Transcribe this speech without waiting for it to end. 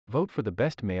Vote for the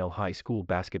best male high school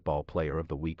basketball player of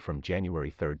the week from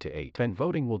January 3rd to 8th. Fan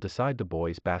voting will decide the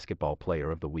boys basketball player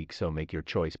of the week, so make your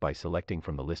choice by selecting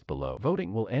from the list below.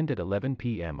 Voting will end at 11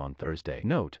 p.m. on Thursday.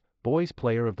 Note: Boys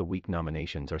Player of the Week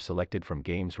nominations are selected from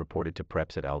games reported to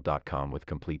preps@al.com with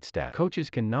complete stats. Coaches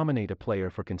can nominate a player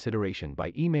for consideration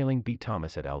by emailing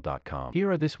bthomas@al.com.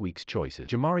 Here are this week's choices.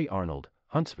 Jamari Arnold,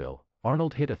 Huntsville.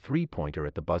 Arnold hit a three-pointer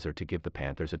at the buzzer to give the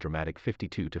Panthers a dramatic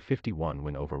 52-51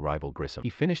 win over rival Grissom. He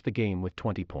finished the game with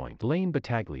 20 points. Blayne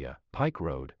Battaglia, Pike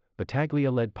Road. Battaglia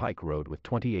led Pike Road with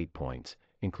 28 points,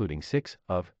 including 6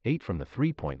 of 8 from the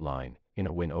three-point line, in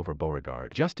a win over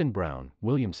Beauregard. Justin Brown,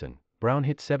 Williamson. Brown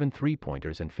hit 7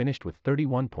 three-pointers and finished with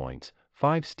 31 points,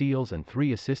 5 steals and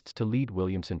 3 assists to lead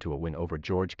Williamson to a win over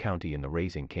George County in the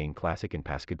Raising Cane Classic in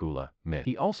Pascagoula, Mid.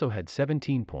 He also had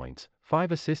 17 points,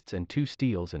 5 assists and 2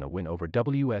 steals in a win over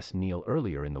W.S. Neal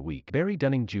earlier in the week. Barry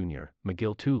Dunning Jr.,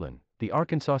 McGill-Tulane. The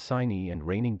Arkansas signee and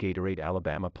reigning Gatorade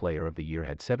Alabama Player of the Year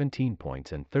had 17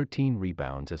 points and 13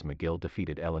 rebounds as McGill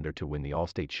defeated Ellender to win the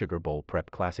All-State Sugar Bowl Prep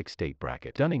Classic state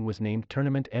bracket. Dunning was named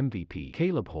tournament MVP.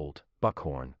 Caleb Holt,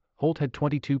 Buckhorn. Holt had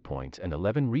 22 points and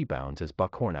 11 rebounds as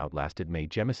Buckhorn outlasted Mae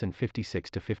Jemison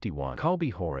 56-51.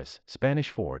 Kolby Horace, Spanish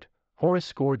Fort. Horace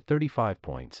scored 35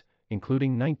 points,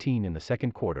 including 19 in the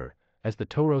second quarter, as the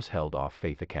Toros held off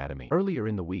Faith Academy. Earlier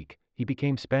in the week, he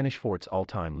became Spanish Fort's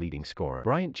all-time leading scorer.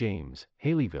 Bryant James,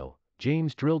 Haleyville.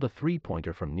 James drilled a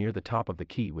three-pointer from near the top of the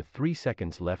key with 3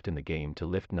 seconds left in the game to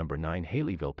lift number 9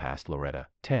 Haleyville past Loretta,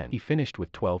 10. He finished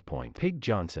with 12 points. Pig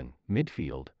Johnson,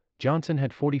 Midfield. Johnson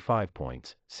had 45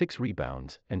 points, 6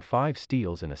 rebounds, and 5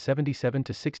 steals in a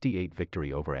 77-68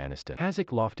 victory over Anniston.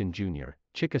 Haaziq Loftin Jr.,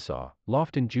 Chickasaw.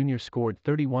 Loftin Jr. scored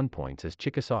 31 points as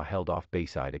Chickasaw held off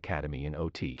Bayside Academy in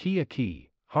OT. Kiah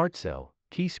Key Holt.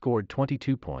 Key scored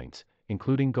 22 points,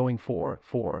 including going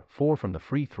 4-for-4 from the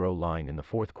free throw line in the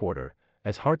fourth quarter,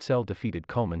 as Hartzell defeated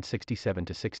Coleman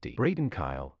 67-60. Braden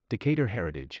Kyle, Decatur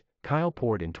Heritage. Kyle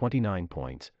poured in 29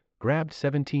 points, grabbed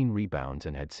 17 rebounds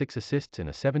and had 6 assists in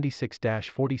a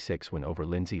 76-46 win over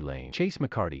Lindsay Lane. Chase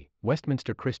McCarty,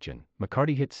 Westminster Christian.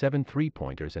 McCarty hit 7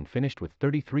 three-pointers and finished with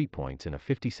 33 points in a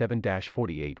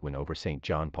 57-48 win over St.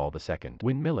 John Paul II.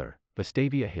 Win Miller,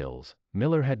 Vestavia Hills.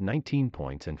 Miller had 19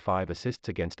 points and 5 assists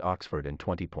against Oxford and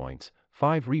 20 points,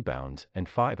 5 rebounds, and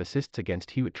 5 assists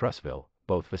against Hewitt-Trussville,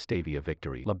 both Vestavia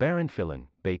victory. LeBaron Fillon,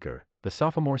 Baker. The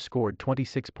sophomore scored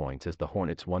 26 points as the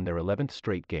Hornets won their 11th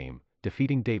straight game,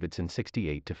 defeating Davidson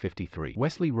 68-53.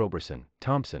 Wesley Roberson,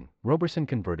 Thompson. Roberson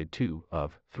converted 2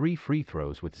 of 3 free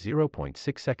throws with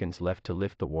 0.6 seconds left to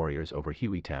lift the Warriors over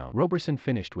Hueytown. Roberson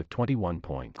finished with 21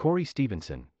 points. Corey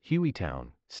Stephenson, Hueytown.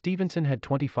 Stephenson had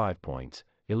 25 points,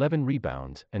 11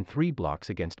 rebounds, and 3 blocks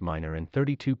against Minor and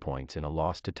 32 points in a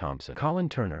loss to Thompson. Colin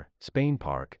Turner, Spain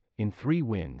Park. In 3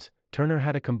 wins, Turner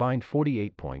had a combined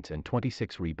 48 points and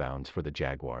 26 rebounds for the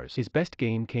Jaguars. His best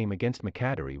game came against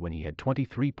McAdory when he had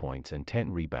 23 points and 10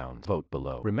 rebounds. Vote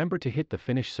below. Remember to hit the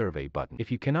Finish Survey button.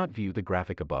 If you cannot view the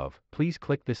graphic above, please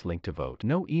click this link to vote.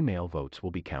 No email votes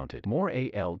will be counted. More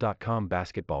AL.com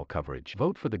basketball coverage.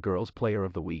 Vote for the Girls Player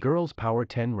of the Week. Girls Power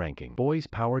 10 Ranking. Boys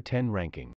Power 10 Ranking.